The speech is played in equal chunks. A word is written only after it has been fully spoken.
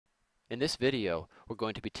In this video, we're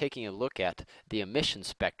going to be taking a look at the emission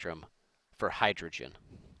spectrum for hydrogen.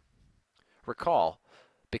 Recall,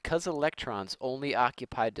 because electrons only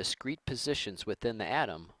occupy discrete positions within the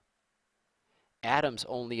atom, atoms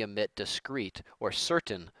only emit discrete or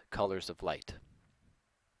certain colors of light.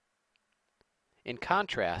 In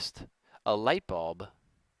contrast, a light bulb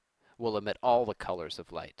will emit all the colors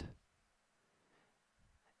of light.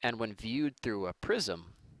 And when viewed through a prism,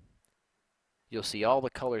 you'll see all the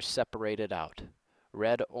colors separated out: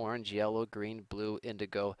 red, orange, yellow, green, blue,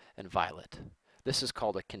 indigo, and violet. This is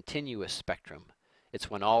called a continuous spectrum. It's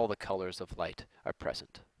when all the colors of light are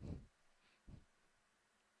present.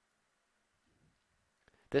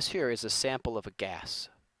 This here is a sample of a gas.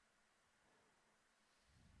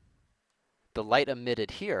 The light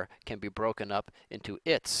emitted here can be broken up into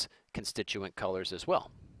its constituent colors as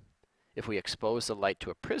well. If we expose the light to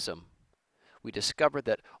a prism, we discover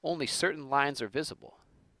that only certain lines are visible.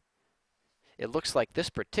 It looks like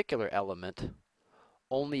this particular element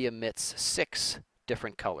only emits 6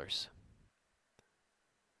 different colors.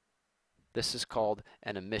 This is called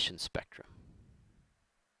an emission spectrum.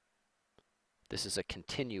 This is a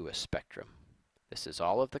continuous spectrum. This is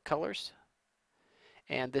all of the colors,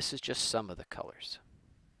 and this is just some of the colors.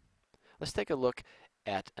 Let's take a look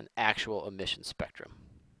at an actual emission spectrum.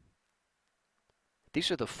 These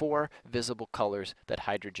are the 4 visible colors that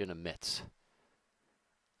hydrogen emits: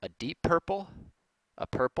 a deep purple, a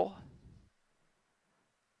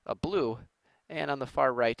blue, and on the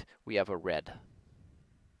far right we have a red.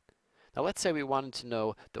 Now let's say we wanted to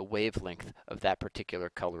know the wavelength of that particular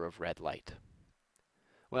color of red light.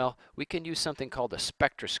 Well, we can use something called a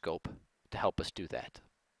spectroscope to help us do that.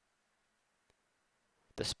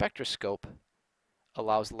 The spectroscope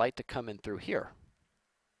allows light to come in through here,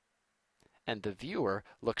 and the viewer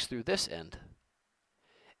looks through this end,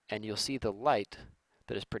 and you'll see the light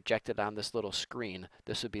that is projected on this little screen.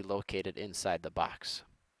 This would be located inside the box,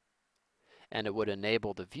 and it would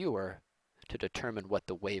enable the viewer to determine what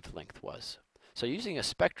the wavelength was. So using a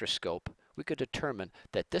spectroscope, we could determine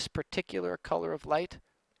that this particular color of light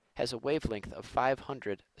has a wavelength of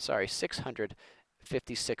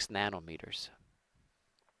 656 nanometers.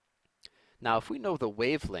 Now if we know the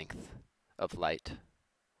wavelength of light,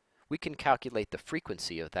 we can calculate the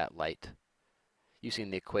frequency of that light using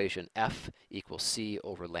the equation F equals C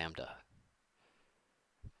over lambda.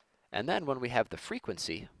 And then when we have the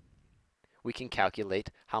frequency, we can calculate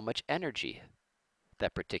how much energy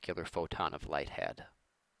that particular photon of light had.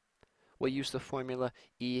 We'll use the formula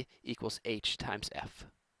E equals H times F.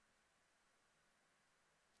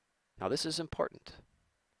 Now this is important.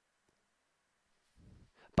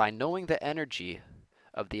 By knowing the energy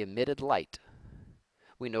of the emitted light,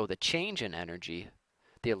 we know the change in energy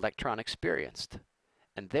the electron experienced,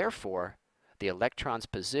 and therefore the electron's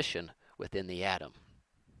position within the atom.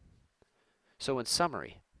 So in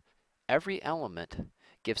summary, every element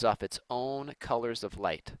gives off its own colors of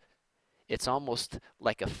light. It's almost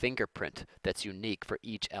like a fingerprint that's unique for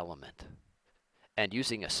each element. And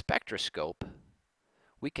using a spectroscope,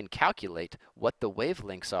 we can calculate what the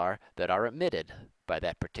wavelengths are that are emitted by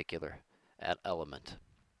that particular element.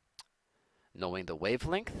 Knowing the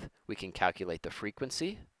wavelength, we can calculate the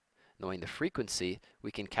frequency. Knowing the frequency,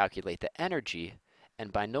 we can calculate the energy.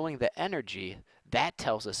 And by knowing the energy, that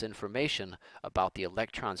tells us information about the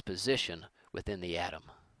electron's position within the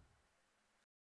atom.